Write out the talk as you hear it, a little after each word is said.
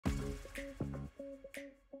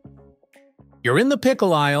You're in the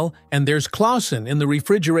pickle aisle, and there's Claussen in the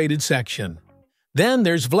refrigerated section. Then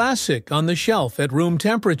there's Vlasic on the shelf at room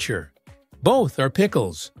temperature. Both are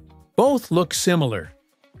pickles. Both look similar.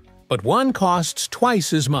 But one costs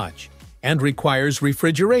twice as much and requires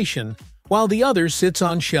refrigeration, while the other sits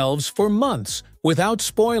on shelves for months without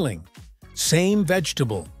spoiling. Same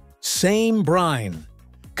vegetable, same brine.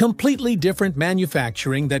 Completely different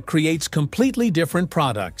manufacturing that creates completely different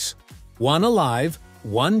products. One alive,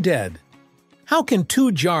 one dead. How can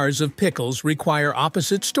 2 jars of pickles require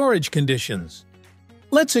opposite storage conditions?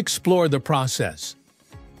 Let's explore the process.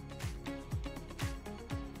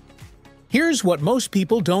 Here's what most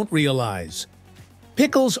people don't realize.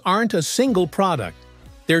 Pickles aren't a single product.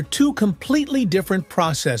 They're 2 completely different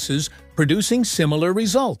processes producing similar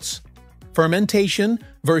results. Fermentation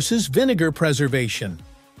versus vinegar preservation.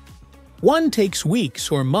 One takes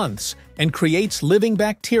weeks or months and creates living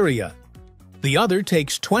bacteria. The other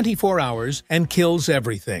takes 24 hours and kills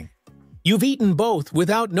everything. You've eaten both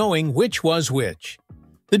without knowing which was which.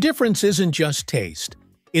 The difference isn't just taste.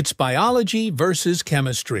 It's biology versus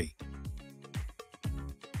chemistry.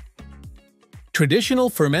 Traditional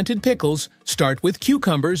fermented pickles start with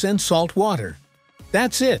cucumbers and salt water.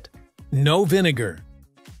 That's it. No vinegar.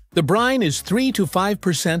 The brine is 3 to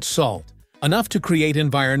 5% salt, enough to create an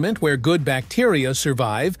environment where good bacteria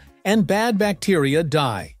survive and bad bacteria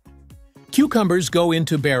die. Cucumbers go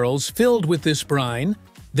into barrels filled with this brine,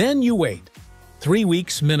 then you wait. 3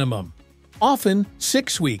 weeks minimum. Often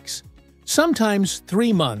 6 weeks. Sometimes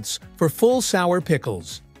 3 months for full sour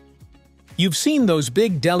pickles. You've seen those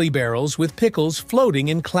big deli barrels with pickles floating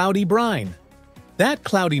in cloudy brine. That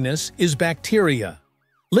cloudiness is bacteria.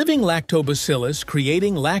 Living lactobacillus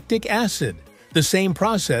creating lactic acid, the same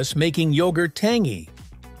process making yogurt tangy.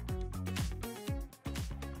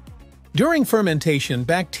 During fermentation,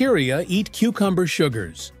 bacteria eat cucumber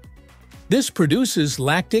sugars. This produces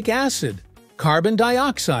lactic acid, carbon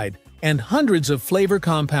dioxide, and hundreds of flavor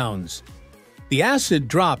compounds. The acid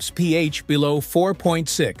drops pH below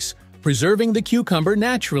 4.6, preserving the cucumber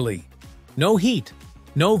naturally. No heat,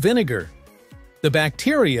 no vinegar. The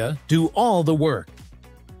bacteria do all the work.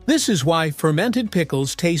 This is why fermented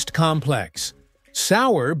pickles taste complex,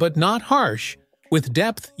 sour but not harsh, with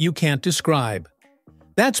depth you can't describe.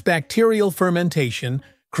 That's bacterial fermentation,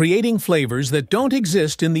 creating flavors that don't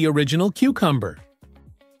exist in the original cucumber.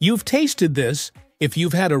 You've tasted this if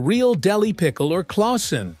you've had a real deli pickle or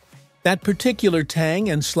Claussen. That particular tang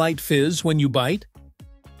and slight fizz when you bite?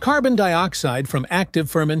 Carbon dioxide from active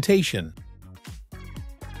fermentation.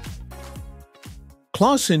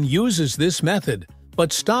 Claussen uses this method,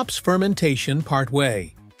 but stops fermentation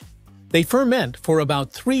partway. They ferment for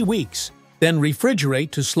about 3 weeks, then refrigerate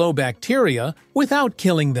to slow bacteria without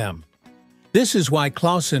killing them. This is why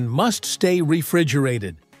Claussen must stay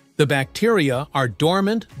refrigerated. The bacteria are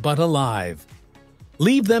dormant but alive.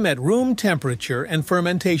 Leave them at room temperature and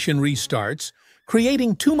fermentation restarts,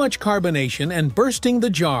 creating too much carbonation and bursting the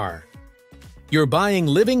jar. You're buying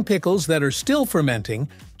living pickles that are still fermenting,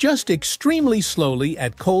 just extremely slowly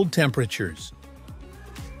at cold temperatures.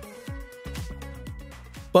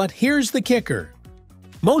 But here's the kicker.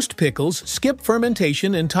 Most pickles skip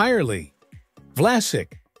fermentation entirely.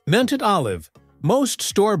 Vlasic, Mented olive, most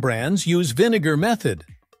store brands use vinegar method.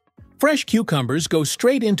 Fresh cucumbers go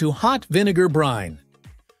straight into hot vinegar brine.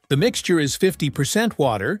 The mixture is 50%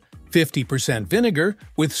 water, 50% vinegar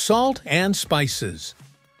with salt and spices.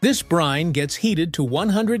 This brine gets heated to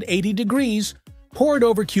 180 degrees, poured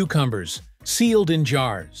over cucumbers, sealed in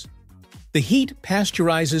jars. The heat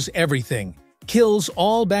pasteurizes everything, kills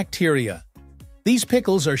all bacteria. These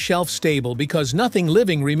pickles are shelf-stable because nothing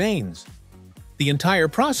living remains. The entire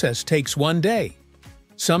process takes 1 day,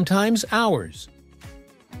 sometimes hours.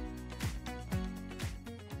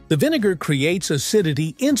 The vinegar creates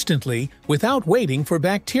acidity instantly without waiting for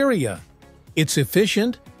bacteria. It's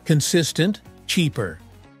efficient, consistent, cheaper.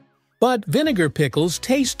 But vinegar pickles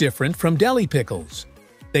taste different from deli pickles.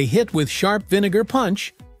 They hit with sharp vinegar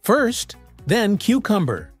punch first, then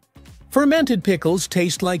cucumber. Fermented pickles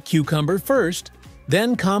taste like cucumber first,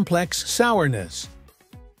 then complex sourness.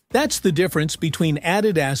 That's the difference between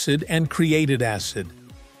added acid and created acid.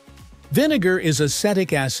 Vinegar is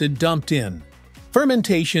acetic acid dumped in.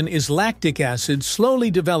 Fermentation is lactic acid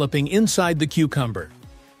slowly developing inside the cucumber,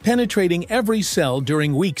 penetrating every cell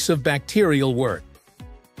during weeks of bacterial work.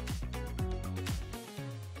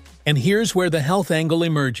 And here's where the health angle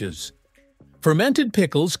emerges. Fermented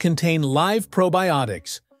pickles contain live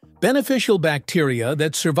probiotics, beneficial bacteria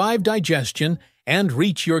that survive digestion and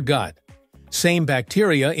reach your gut. Same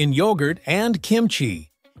bacteria in yogurt and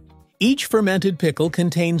kimchi. Each fermented pickle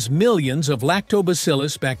contains millions of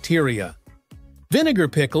lactobacillus bacteria. Vinegar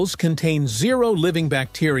pickles contain zero living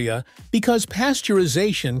bacteria because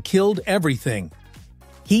pasteurization killed everything.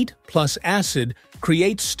 Heat plus acid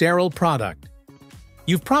creates sterile product.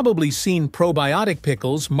 You've probably seen probiotic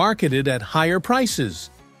pickles marketed at higher prices.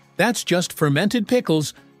 That's just fermented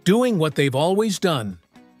pickles doing what they've always done.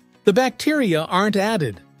 The bacteria aren't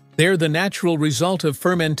added. They're the natural result of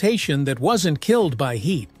fermentation that wasn't killed by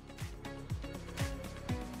heat.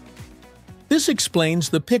 This explains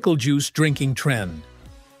the pickle juice drinking trend.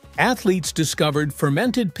 Athletes discovered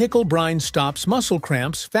fermented pickle brine stops muscle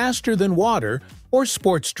cramps faster than water or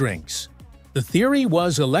sports drinks. The theory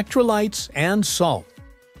was electrolytes and salt.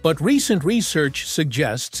 But recent research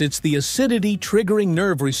suggests it's the acidity triggering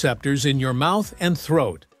nerve receptors in your mouth and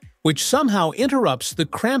throat, which somehow interrupts the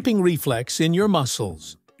cramping reflex in your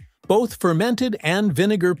muscles. Both fermented and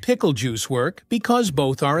vinegar pickle juice work because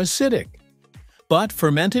both are acidic. But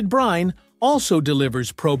fermented brine also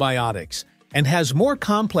delivers probiotics and has more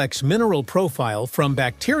complex mineral profile from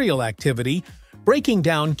bacterial activity breaking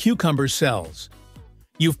down cucumber cells.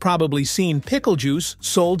 You've probably seen pickle juice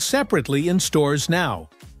sold separately in stores now.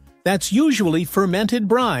 That's usually fermented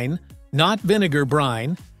brine, not vinegar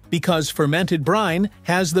brine, because fermented brine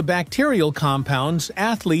has the bacterial compounds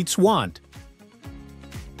athletes want.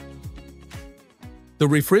 The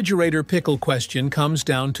refrigerator pickle question comes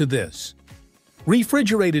down to this.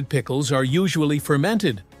 Refrigerated pickles are usually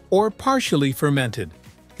fermented or partially fermented,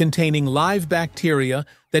 containing live bacteria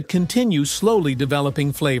that continue slowly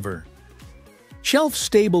developing flavor.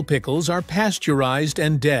 Shelf-stable pickles are pasteurized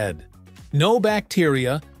and dead. No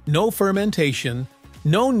bacteria, no fermentation,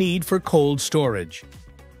 no need for cold storage.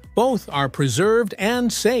 Both are preserved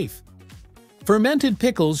and safe. Fermented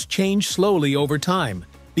pickles change slowly over time,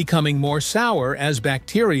 becoming more sour as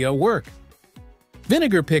bacteria work.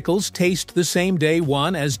 Vinegar pickles taste the same day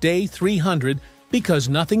 1 as day 300 because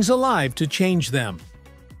nothing's alive to change them.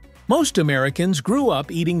 Most Americans grew up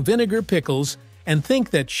eating vinegar pickles and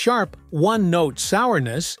think that sharp, one-note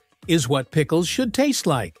sourness is what pickles should taste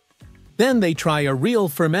like. Then they try a real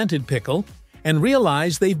fermented pickle and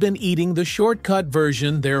realize they've been eating the shortcut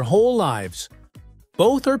version their whole lives.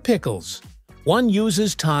 Both are pickles. One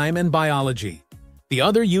uses time and biology. The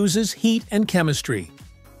other uses heat and chemistry.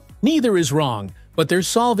 Neither is wrong, but they're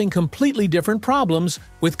solving completely different problems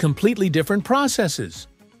with completely different processes.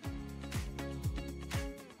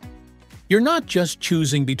 You're not just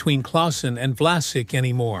choosing between Claussen and Vlasic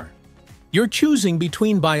anymore. You're choosing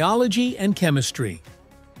between biology and chemistry.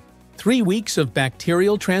 3 weeks of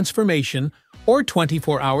bacterial transformation or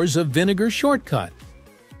 24 hours of vinegar shortcut.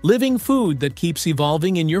 Living food that keeps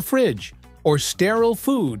evolving in your fridge, or sterile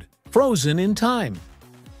food, frozen in time.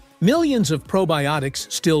 Millions of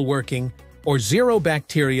probiotics still working, or zero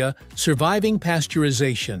bacteria surviving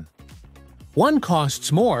pasteurization. One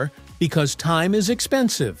costs more because time is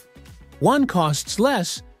expensive. One costs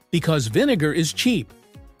less because vinegar is cheap.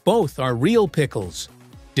 Both are real pickles.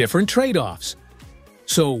 Different trade-offs.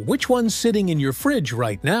 So which one's sitting in your fridge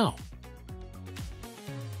right now?